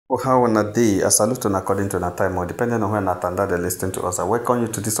Oh, how on a day, I salute on according to a time or depending on when Natanda they listen to us. I welcome you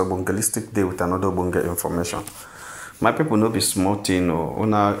to this Obungelistic day with another Obunge information. My people no be small thing,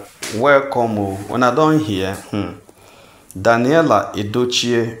 una welcome, una don hear. Daniela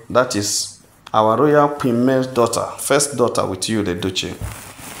Edochie, that is our royal premier daughter, first daughter with you, the Edochie,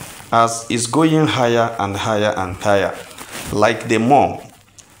 as is going higher and higher and higher. Like the mom,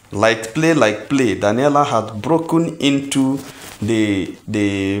 like play, Daniela had broken into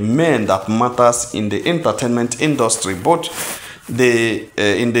the men that matters in the entertainment industry, both the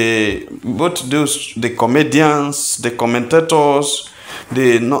comedians, the commentators,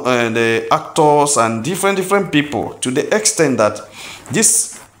 the actors, and different people, to the extent that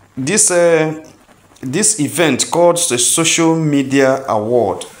this event called the social media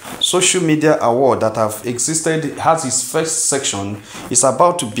award that have existed, has its first section, is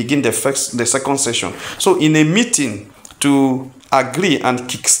about to begin the second session. So in a meeting to agree and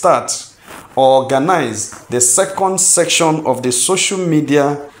kickstart or organize the second section of the social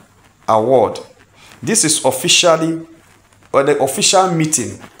media award, this is officially the official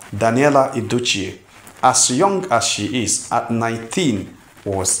meeting. Daniela Edochie, as young as she is, at 19,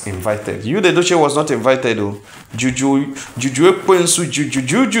 was invited. You, the Edochie, was not invited. Juju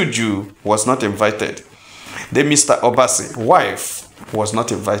was not invited. The Mr. Obasi wife was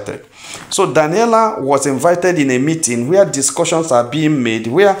not invited. So Daniela was invited in a meeting where discussions are being made,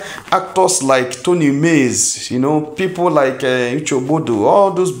 where actors like Tony Mays, people like Ichobodo,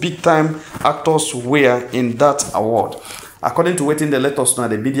 all those big time actors were in that award. According to what they let us know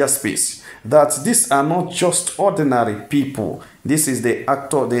at the media space, that these are not just ordinary people. This is the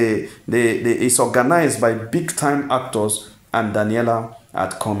actor, it's organized by big time actors, and Daniela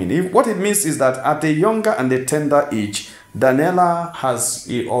had come in. What it means is that at a younger and a tender age, Daniela has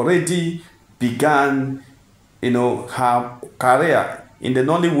already began, her career in the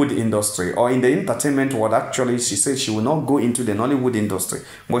Nollywood industry, or in the entertainment world. Actually, she said she will not go into the Nollywood industry,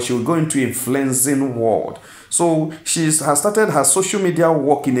 but she will go into influencing world. So she has started her social media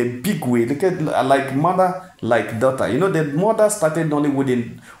work in a big way. Look at, like mother, like daughter. The mother started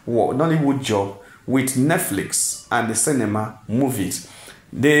Nollywood job with Netflix and the cinema movies.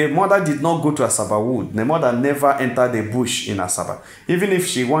 The mother did not go to Asaba Wood. The mother never entered the bush in Asaba. Even if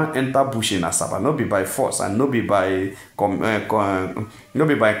she want enter bush in Asaba, not be by force and not be by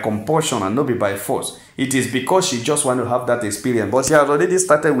compulsion and not be by force. It is because she just want to have that experience. But she has already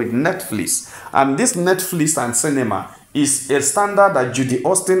started with Netflix, and this Netflix and cinema is a standard that Judy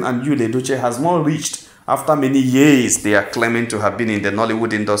Austin and Yul Edochie has not reached. After many years, they are claiming to have been in the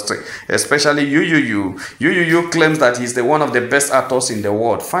Nollywood industry, especially Yu claims that he's one of the best actors in the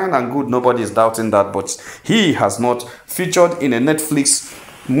world. Fine and good, nobody is doubting that, but he has not featured in a Netflix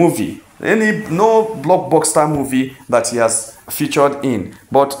movie, no blockbuster movie that he has featured in.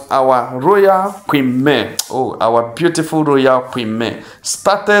 But our royal Queen May, our beautiful royal Queen May,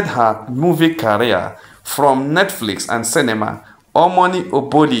 started her movie career from Netflix and cinema. Omoni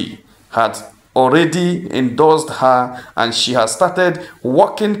Oboli had already endorsed her, and she has started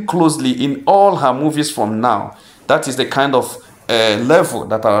working closely in all her movies from now. That is the kind of level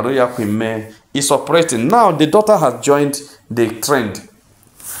that our royal Queen May is operating. Now the daughter has joined the trend.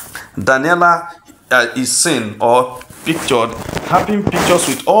 Daniela is seen or pictured having pictures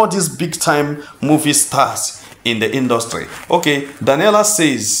with all these big time movie stars in the industry. Okay, Daniela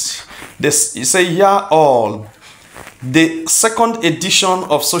says this, you say, yeah, all. The second edition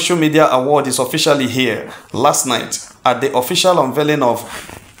of Social Media Award is officially here. Last night, at the official unveiling of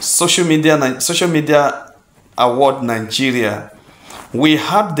Social Media Award Nigeria, we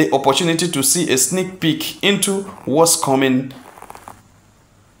had the opportunity to see a sneak peek into what's coming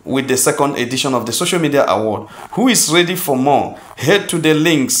with the second edition of the Social Media Award. Who is ready for more? Head to the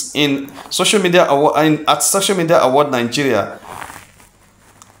links in Social Media Award at Social Media Award Nigeria.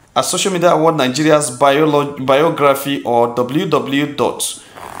 At Social Media Award Nigeria's biography, or www.sma.ng,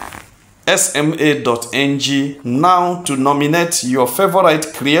 now to nominate your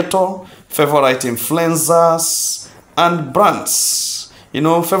favorite creator, favorite influencers, and brands.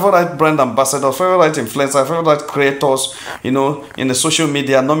 Favorite brand ambassador, favorite influencer, favorite creators, in the social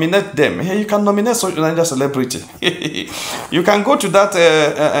media. Nominate them. Hey, you can nominate social media celebrity. You can go to that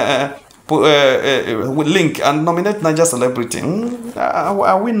link and nominate Niger celebrity.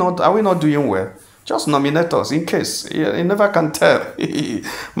 Are we not doing well? Just nominate us in case. You never can tell.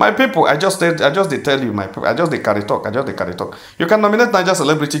 My people, I just tell you, my people, I just carry talk. You can nominate Niger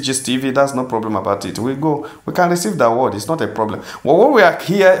Celebrity Gist TV. That's no problem about it. We can receive the award. It's not a problem. Well, what we are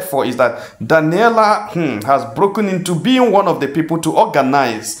here for is that Daniela has broken into being one of the people to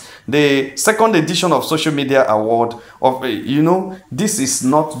organize The second edition of Social Media Award of, this is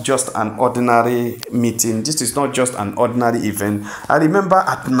not just an ordinary meeting. This is not just an ordinary event. I remember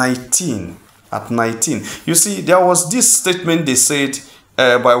at 19, you see, there was this statement they said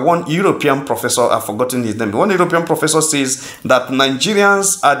by one European professor. I've forgotten his name. One European professor says that Nigerian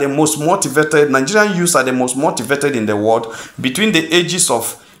youths are the most motivated in the world between the ages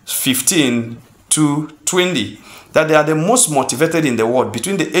of 15 to 20. That they are the most motivated in the world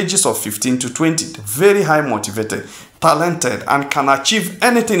between the ages of 15 to 20. Very high motivated, talented, and can achieve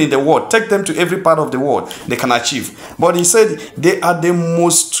anything in the world. Take them to every part of the world, they can achieve. But he said they are the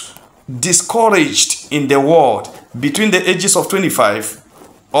most discouraged in the world between the ages of 25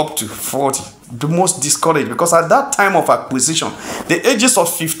 up to 40. The most discouraged, because at that time of acquisition, the ages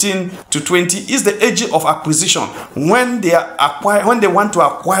of 15 to 20 is the age of acquisition. When they want to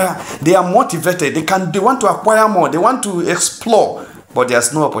acquire, they are motivated. They want to acquire more. They want to explore, but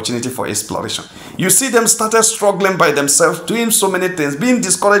there's no opportunity for exploration. You see them started struggling by themselves, doing so many things, being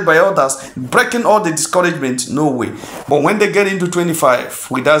discouraged by others, breaking all the discouragement. No way. But when they get into 25,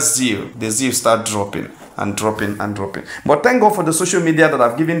 with that zeal, the zeal start dropping. And dropping. But thank God for the social media that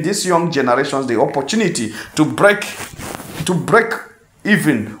have given these young generations the opportunity to break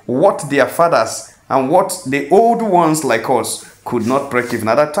even what their fathers and what the old ones like us could not break even.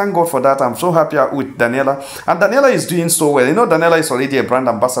 And I thank God for that. I'm so happy with Daniela. And Daniela is doing so well. Daniela is already a brand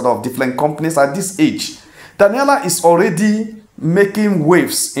ambassador of different companies at this age. Daniela is already making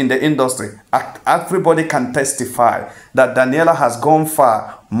waves in the industry. Everybody can testify that Daniela has gone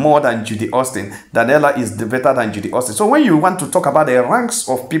far more than Judy Austin. Daniela is better than Judy Austin. So when you want to talk about the ranks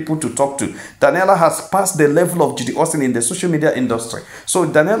of people to talk to, Daniela has passed the level of Judy Austin in the social media industry. So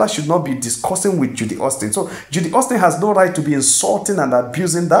Daniela should not be discussing with Judy Austin. So Judy Austin has no right to be insulting and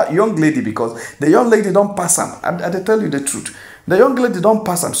abusing that young lady, because the young lady don't pass him. I tell you the truth. The young lady don't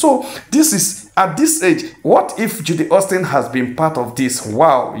pass him. So this is, at this age, what if Judy Austin has been part of this?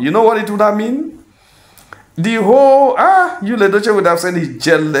 Wow. You know what it would have mean? The whole, Edochie would have said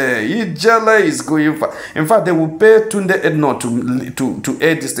Ijele is going far. In fact, they will pay Tunde Edno to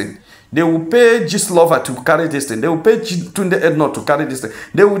air this thing. They will pay Gislover to carry this thing. They will pay Tunde Edno to carry this thing.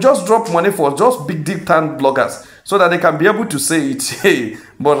 They will just drop money for just big deep time bloggers so that they can be able to say it. Hey,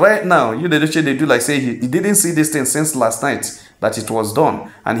 but right now, Edochie, they do like say he didn't see this thing since last night that it was done,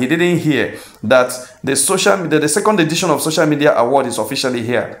 and he didn't hear that the second edition of Social Media Award is officially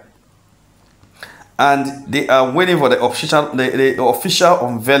here. And they are waiting for the official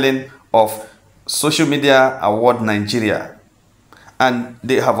unveiling of Social Media Award Nigeria. And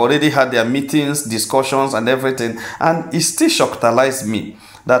they have already had their meetings, discussions, and everything. And it still shocked me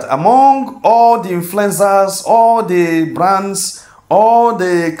that among all the influencers, all the brands, all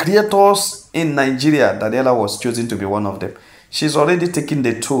the creators in Nigeria, Daniela was chosen to be one of them. She's already taken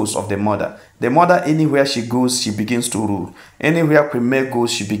the tools of the mother. The mother, anywhere she goes, she begins to rule. Anywhere Queen May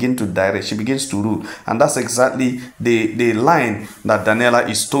goes, she begins to direct. She begins to rule. And that's exactly the line that Daniela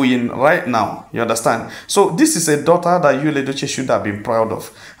is towing right now. You understand? So this is a daughter that Edochie should have been proud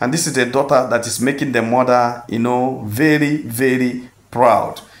of. And this is a daughter that is making the mother, very, very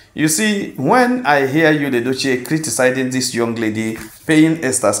proud. You see, when I hear Edochie criticizing this young lady, paying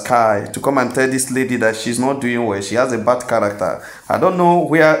Esther Sky to come and tell this lady that she's not doing well, she has a bad character. I don't know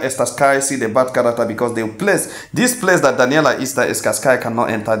where Esther Sky see the bad character, because this place that Daniela is, that Esther Sky cannot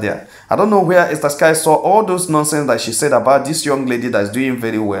enter there. I don't know where Esther Sky saw all those nonsense that she said about this young lady that's doing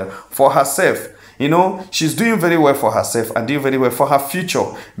very well for herself. She's doing very well for herself and doing very well for her future,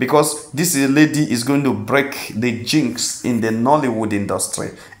 because this lady is going to break the jinx in the Nollywood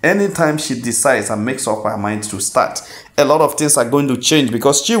industry. Anytime she decides and makes up her mind to start, a lot of things are going to change,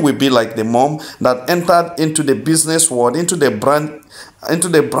 because she will be like the mom that entered into the business world, into the brand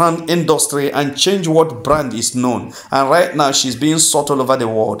industry, and change what brand is known. And right now she's being sought all over the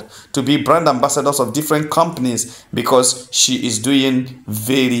world to be brand ambassadors of different companies, because she is doing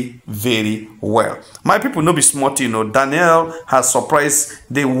very, very well. My people, no be smart, Danielle has surprised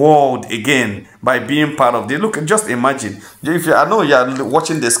the world again by being part of the look. Just imagine, I know you are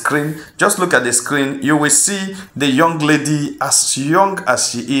watching the screen, just look at the screen. You will see the young lady, as young as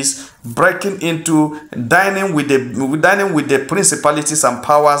she is, breaking into dining with the principalities and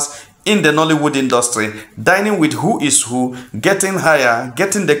powers in the Nollywood industry, dining with who is who, getting higher,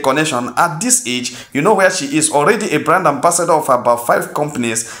 getting the connection. At this age, you know where she is, already a brand ambassador of about 5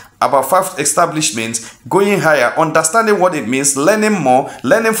 companies, about 5 establishments, going higher, understanding what it means, learning more,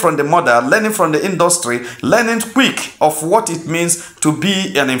 learning from the mother, learning from the industry, learning quick of what it means to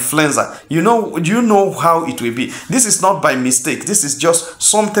be an influencer. You know how it will be. This is not by mistake. This is just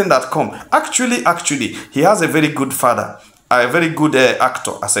something that comes. Actually, he has a very good father. a very good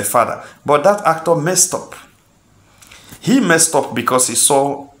actor as a father, but that actor messed up. He messed up because he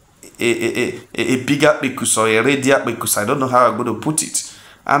saw a bigger because or a radiant because I don't know how I'm going to put it,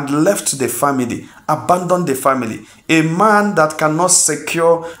 and left the family, abandoned the family. A man that cannot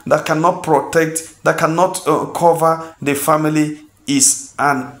secure, that cannot protect, that cannot cover the family is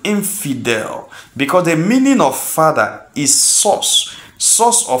an infidel, because the meaning of father is source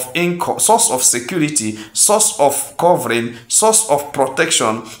of income, source of security, source of covering, source of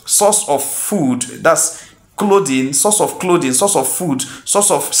protection, source of food. That's clothing, source of food, source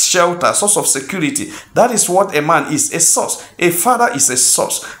of shelter, source of security. That is what a man is, a source. A father is a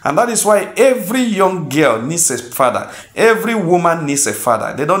source. And that is why every young girl needs a father. Every woman needs a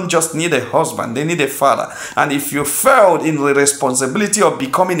father. They don't just need a husband, they need a father. And if you failed in the responsibility of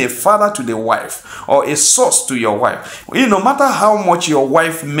becoming a father to the wife or a source to your wife, no matter how much your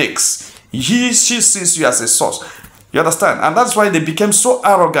wife makes, she sees you as a source. You understand? And that's why they became so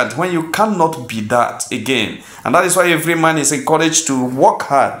arrogant when you cannot be that again. And that is why every man is encouraged to work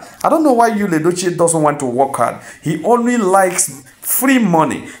hard. I don't know why Edochie doesn't want to work hard. He only likes free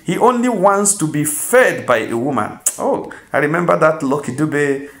money. He only wants to be fed by a woman. Oh, I remember that Lucky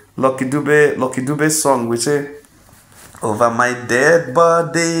Dube song which say, over my dead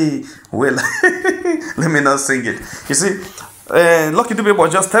body. Well, let me not sing it. You see, Lucky Dube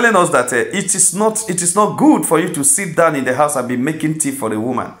was just telling us that it is not good for you to sit down in the house and be making tea for a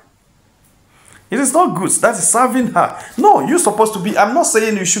woman. It is not good. That is serving her. No, you're supposed to be. I'm not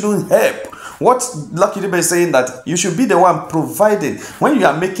saying you shouldn't help. What Lucky Dube is saying that you should be the one providing. When you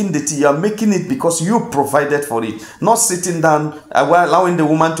are making the tea, you are making it because you provided for it. Not sitting down while allowing the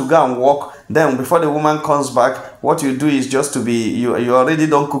woman to go and walk. Then before the woman comes back, what you do is just to be, you already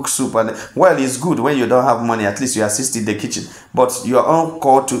don't cook soup. And well, it's good when you don't have money, at least you assist in the kitchen. But you are not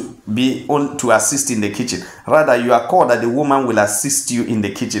called to be on to assist in the kitchen. Rather, you are called that the woman will assist you in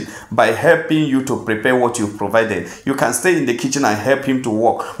the kitchen by helping you to prepare what you've provided. You can stay in the kitchen and help him to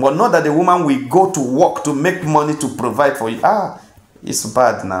work. But not that the woman will go to work to make money to provide for you. It's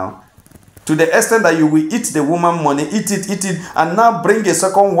bad now. To the extent that you will eat the woman money, eat it, and now bring a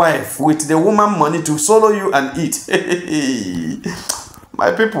second wife with the woman money to solo you and eat.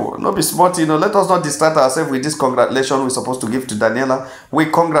 My people, not be smart, let us not distract ourselves with this congratulation we're supposed to give to Daniela.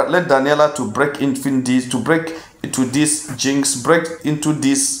 We congratulate Daniela to break into this jinx, break into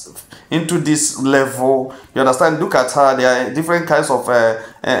this level. You understand? Look at her. There are different kinds of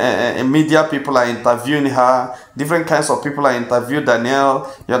media people are interviewing her. Different kinds of people are interviewing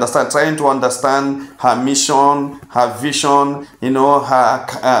Danielle. You understand? Trying to understand her mission, her vision,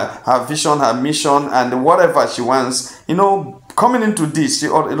 her vision, her mission, and whatever she wants. Coming into this,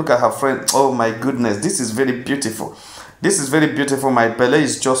 look at her friend. Oh my goodness, this is very beautiful. This is very beautiful. My belly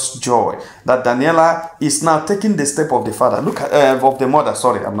is just joy that Daniela is now taking the step of the father. Look at of the mother.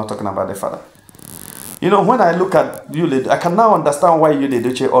 Sorry, I'm not talking about the father. When I look at you, I can now understand why you,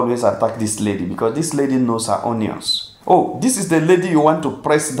 Edochie, always attack this lady, because this lady knows her onions. Oh, this is the lady you want to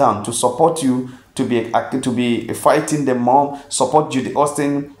press down to support you, to be fighting the mom, support Judy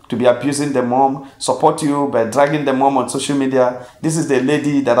Austin, to be abusing the mom, support you by dragging the mom on social media. This is the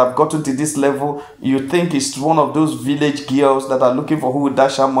lady that have gotten to this level. You think it's one of those village girls that are looking for who will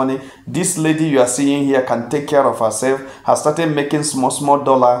dash her money. This lady you are seeing here can take care of herself, has started making small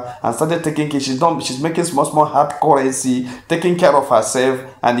dollar, and started taking care. She's making small hard currency, taking care of herself,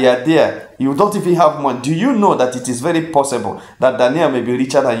 and you are there. You don't even have money. Do you know that it is very possible that Danielle may be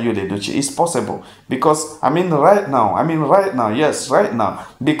richer than you, Edochie? It's possible. Because, right now.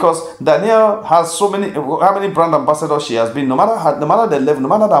 Because Danielle has so many, how many brand ambassadors she has been, no matter the level, no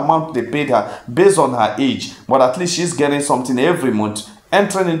matter the amount they paid her, based on her age, but at least she's getting something every month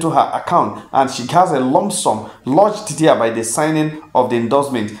entering into her account, and she has a lump sum lodged here by the signing of the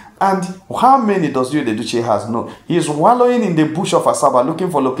endorsement. And how many does Edochie has? No. He is wallowing in the bush of Asaba looking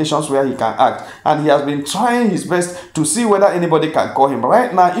for locations where he can act, and he has been trying his best to see whether anybody can call him.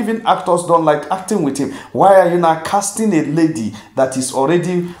 Right now, even actors don't like acting with him. Why are you now casting a lady that is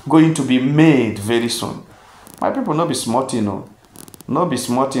already going to be made very soon? My people, not be smart, Not be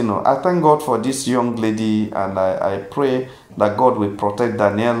smart, I thank God for this young lady, and I pray that God will protect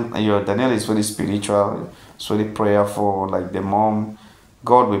Danielle. Danielle is very spiritual, it's very prayerful, like the mom.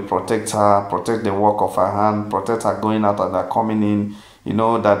 God will protect her, protect the work of her hand, protect her going out and her coming in.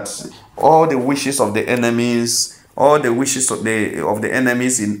 That all the wishes of the enemies, all the wishes of the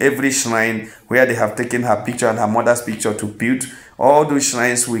enemies in every shrine where they have taken her picture and her mother's picture to build, all those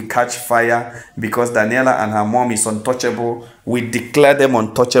shrines will catch fire, because Daniela and her mom is untouchable. We declare them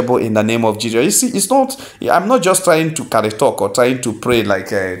untouchable in the name of Jesus. You see, it's not, I'm not just trying to carry talk or trying to pray like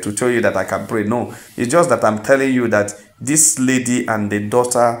to tell you that I can pray. No, it's just that I'm telling you that this lady and the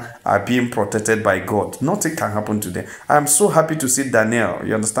daughter are being protected by God. Nothing can happen to them. I'm so happy to see Danielle,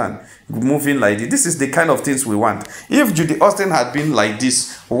 you understand, moving like this. This is the kind of things we want. If Judy Austin had been like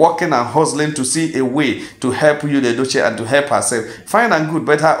this, working and hustling to see a way to help you, the Edochie, and to help herself, fine and good,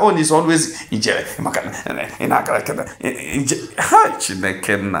 but her own is always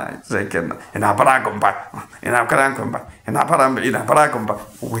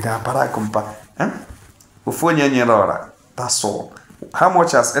that's all. How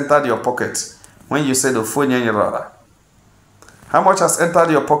much has entered your pocket when you said how much has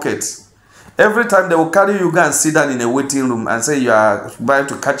entered your pocket? Every time they will carry you, go and sit down in a waiting room and say you are about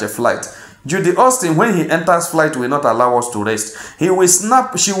to catch a flight. Judy Austin, when he enters flight, will not allow us to rest. She will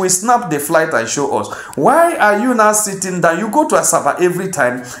snap the flight and show us. Why are you now sitting down? You go to Asaba every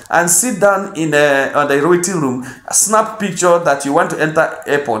time and sit down in on the waiting room, snap picture that you want to enter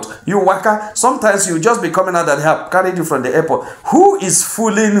airport. You waka. Sometimes you just be coming out and help carry you from the airport. Who is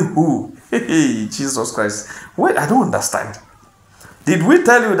fooling who? Jesus Christ. Wait, I don't understand. Did we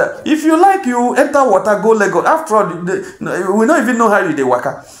tell you that if you like, you enter water, go Lagos? After all, we don't even know how you dey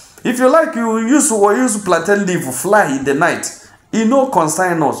waka. If you like, you use plantain leaf, fly in the night. It no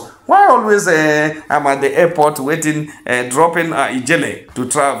concern us. Why always I'm at the airport waiting, dropping Ijele to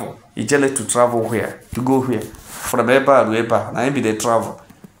travel? Ijele to travel where? To go where? From Eba to Eba. Now be the travel.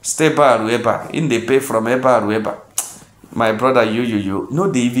 Stay bar to Eba. In the pay from Eba to Eba. My brother, you. No,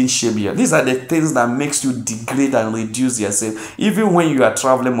 they even shame you. These are the things that makes you degrade and reduce yourself. Even when you are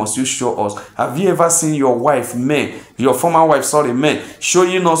traveling, must you show us? Have you ever seen your wife, May, your former wife, sorry, May,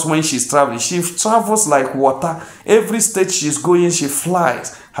 showing us when she's traveling? She travels like water. Every state she's going, she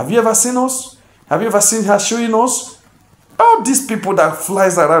flies. Have you ever seen us? Have you ever seen her showing us? All these people that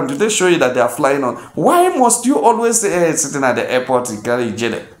flies around, do they show you that they are flying on? Why must you always say, sitting at the airport and carry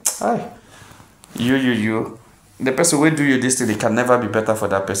jelly? You. The person who do you this thing, it can never be better for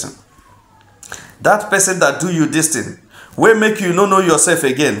that person. That person that do you this thing, will make you no know yourself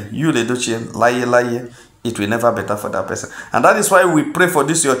again. You, the Edochie, lie. It will never be better for that person. And that is why we pray for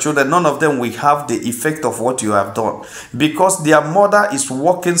this, your children. None of them will have the effect of what you have done. Because their mother is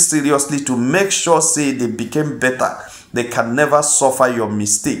working seriously to make sure, say, they became better. They can never suffer your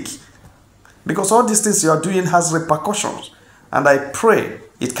mistake. Because all these things you are doing has repercussions. And I pray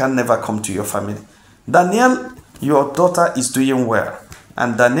it can never come to your family. Danielle, your daughter is doing well,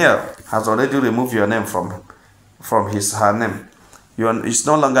 and Danielle has already removed your name from her name. It's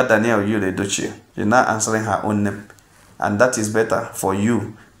no longer Danielle, you the Edochie. You're now answering her own name, and that is better for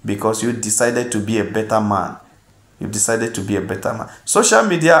you because you decided to be a better man. You decided to be a better man. Social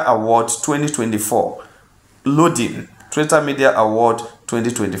Media Award 2024 loading. Twitter Media Award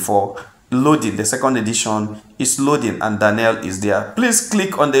 2024. Loading, the second edition is loading, and Danielle is there. Please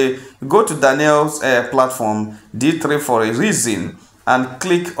click on go to Danielle's platform D3 for a reason, and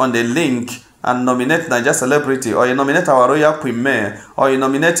click on the link and nominate Niger Celebrity, or you nominate our Royal Premier, or you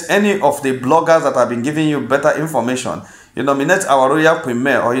nominate any of the bloggers that have been giving you better information. You nominate our Royal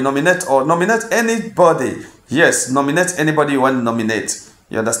Premier, or you nominate anybody. Yes, nominate anybody you want to nominate.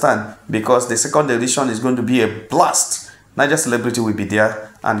 You understand? Because the second edition is going to be a blast. Niger Celebrity will be there,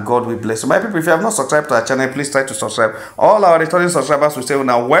 and God will bless you. My people, if you have not subscribed to our channel, please try to subscribe. All our returning subscribers will say,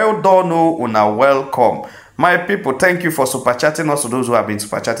 "Una well done, una welcome." My people, thank you for super chatting us, to those who have been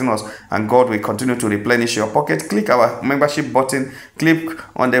super chatting us, and God will continue to replenish your pocket. Click our membership button, click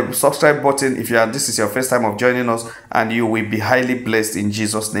on the subscribe button if this is your first time of joining us, and you will be highly blessed in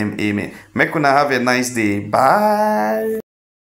Jesus' name. Amen. Make una have a nice day. Bye.